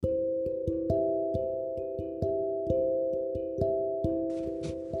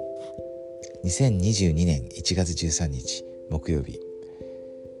2022年1月13日木曜日、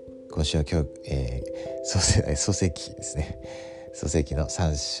今週は創世記ですね。創世記の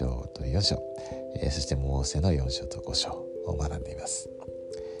3章と4章、そしてモーセの4章と5章を学んでいます。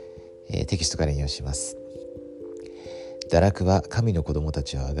テキストから引用します。堕落は神の子供た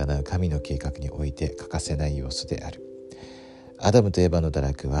ちをあがなう神の計画において欠かせない要素である。アダムとエバの堕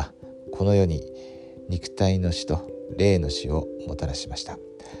落はこの世に肉体の死と霊の死をもたらしました。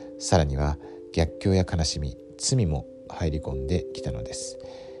さらには逆境や悲しみ、罪も入り込んできたのです。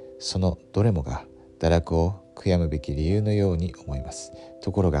そのどれもが堕落を悔やむべき理由のように思います。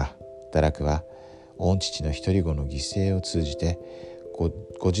ところが堕落は御父の一人子の犠牲を通じて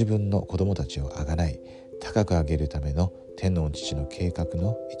ご自分の子供たちをあがない高く上げるための天の御父の計画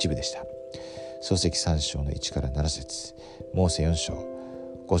の一部でした。創世記3章の1から7節、モーセ4章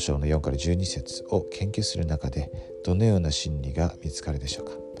5章の4から12節を研究する中でどのような真理が見つかるでしょう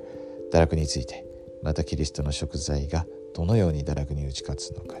か。堕落について、またキリストの贖罪がどのように堕落に打ち勝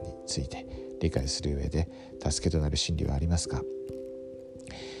つのかについて理解する上で助けとなる真理はありますか。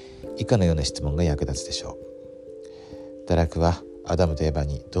以下のような質問が役立つでしょう。堕落はアダムとエバ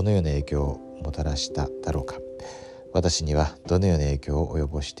にどのような影響をもたらしただろうか。私にはどのような影響を及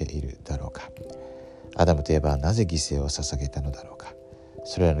ぼしているだろうか。アダムとエバはなぜ犠牲を捧げたのだろうか。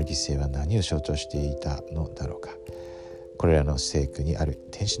それらの犠牲は何を象徴していたのだろうか。これらの聖句にある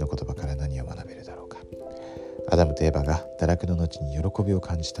天使の言葉から何を学べるだろうか。アダムとエバが堕落の後に喜びを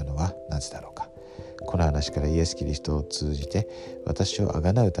感じたのはなぜだろうか。この話からイエス・キリストを通じて私をあ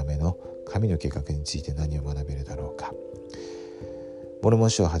がなうための神の計画について何を学べるだろうか。モルモン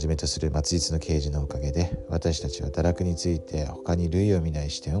書をはじめとする末日の啓示のおかげで私たちは堕落について他に類を見な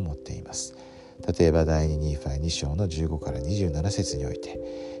い視点を持っています。例えば第2ニーファイ2章の15から27節において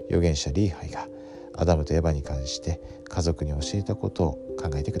預言者リーハイがアダムとエバに関して家族に教えたことを考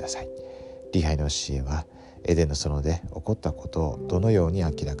えてください。リーハイの教えはエデンの園で起こったことをどのように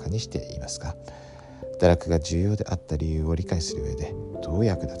明らかにしていますか。堕落が重要であった理由を理解する上でどう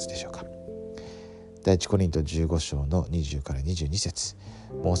役立つでしょうか。第一コリント15章の20から22節、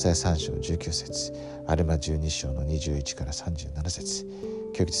モーセ3章19節、アルマ12章の21から37節、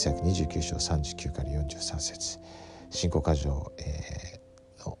教育哲学29章39から43節、信仰箇条、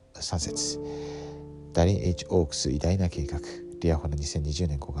の3節、ダリン・ H ・オークス偉大な計画、リアホナ2020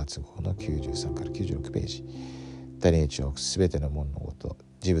年5月号の93から96ページ、ダリン・ H ・オークスすべての物事、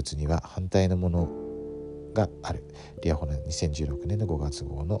事物には反対のものがある、リアホナ2016年の5月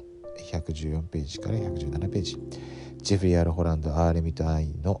号の114ページから117ページ、ジェフリー・アル・ホランド・アーレミト・ア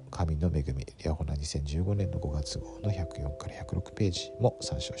インの神の恵み、リアホナ2015年の5月号の104から106ページも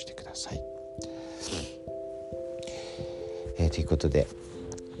参照してください。ということで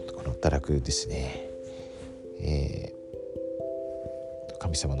この堕落ですね、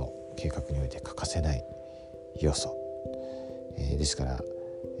神様の計画において欠かせない要素、ですから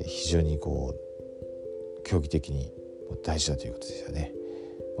非常に競技的に大事だということですよね。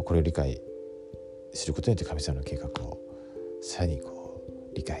これを理解することによって神様の計画をさらに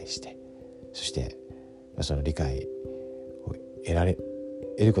理解して、そしてその理解を得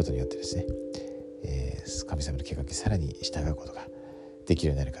ることによってですね、神様の計画にさらに従うことができる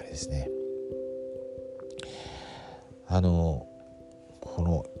ようになるからですね。こ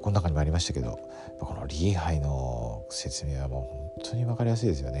の中にもありましたけど、このリーハイの説明はもう本当に分かりやすい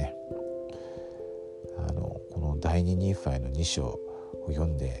ですよね。この第2ニーファイの2章を読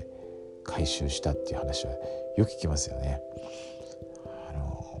んで回収したっていう話はよく聞きますよね。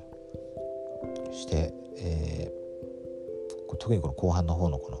そして、特にこの後半の方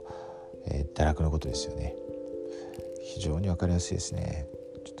の堕落のことですよね。非常に分かりやすいですね。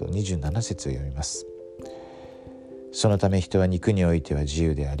ちょっと27節を読みます。そのため人は肉においては自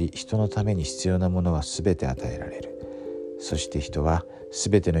由であり、人のために必要なものはすべて与えられる。そして人はす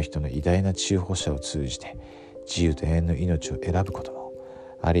べての人の偉大な治癒保者を通じて自由と永遠の命を選ぶことも、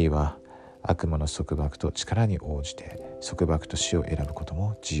あるいは悪魔の束縛と力に応じて束縛と死を選ぶこと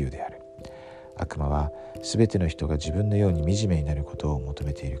も自由である。悪魔はすべての人が自分のように惨めになることを求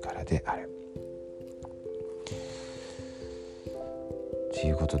めているからである。と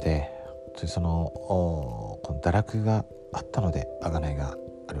いうことで、この堕落があったので贖いが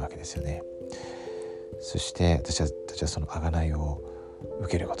あるわけですよね。そして私たちはその贖いを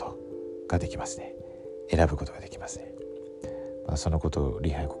受けることができますね。選ぶことができますね。そのことを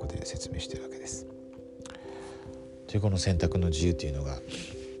リハイここで説明しているわけです。というこの選択の自由というのが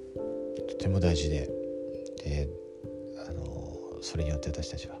とても大事で、それによって私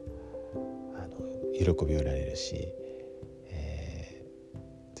たちは喜びを得られるし、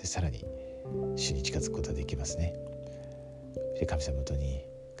さらに主に近づくことができますね。で神様の元に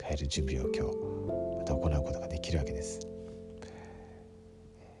帰る準備を今日また行うことができるわけです。本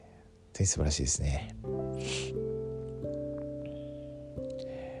当に素晴らしいですね。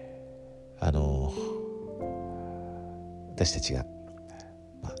私たちが、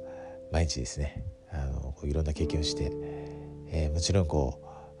毎日ですねいろんな経験をして、もちろん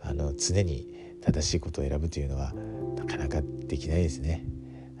常に正しいことを選ぶというのはなかなかできないですね。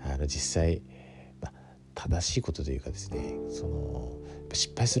実際、正しいことというかですね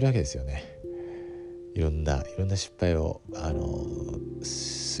失敗するわけですよね。いろんな失敗を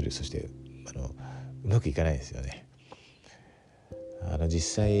する。そしてうまくいかないですよね。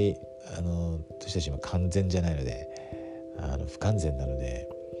実際私たちも完全じゃないので不完全なので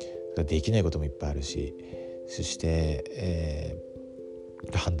できないこともいっぱいあるし、そして、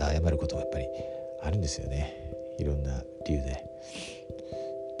判断誤ることもやっぱりあるんですよね。いろんな理由で。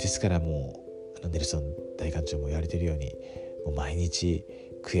ですからもうネルソン大官長も言われているようにもう毎日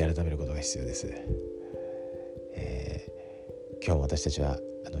悔い改めることが必要です。今日も私たちは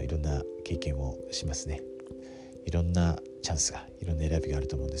いろんな経験をしますね。いろんなチャンスがいろんな選びがある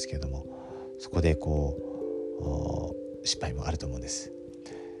と思うんですけれども、そこで失敗もあると思うんです。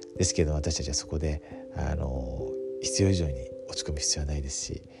ですけど私たちはそこで必要以上に落ち込む必要はないです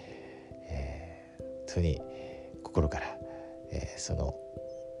し、本当に心から、その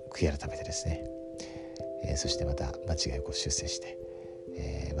悔い改めてですね、そしてまた間違いを修正して、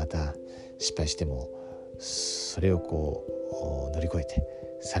また失敗してもそれを乗り越えて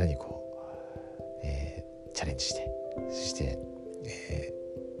さらにチャレンジして、そして、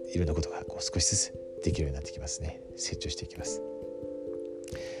いろんなことが少しずつできるようになってきますね。成長していきます。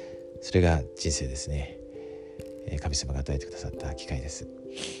それが人生ですね。神様が与えてくださった機会です。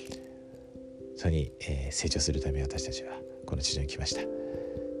それに、成長するために私たちはこの地上に来ました。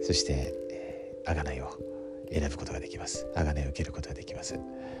そして、贖いを選ぶことができます。贖いを受けることができます。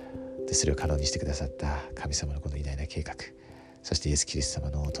でそれを可能にしてくださった神様のこの偉大な計画、そしてイエス・キリスト様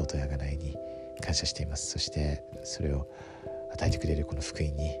の尊い贖いに感謝しています。そしてそれを与えてくれるこの福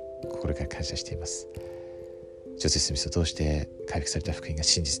音に心から感謝しています。ジョセフ・スミスを通して回復された福音が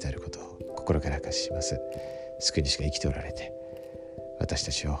真実であることを心から証しします。救い主が生きておられて私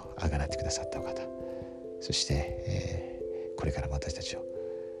たちを贖ってくださったお方、そして、これからも私たちを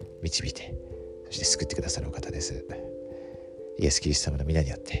導いて、そして救ってくださるお方です。イエス・キリスト様の皆に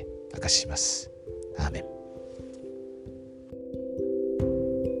よって証しします。アーメン。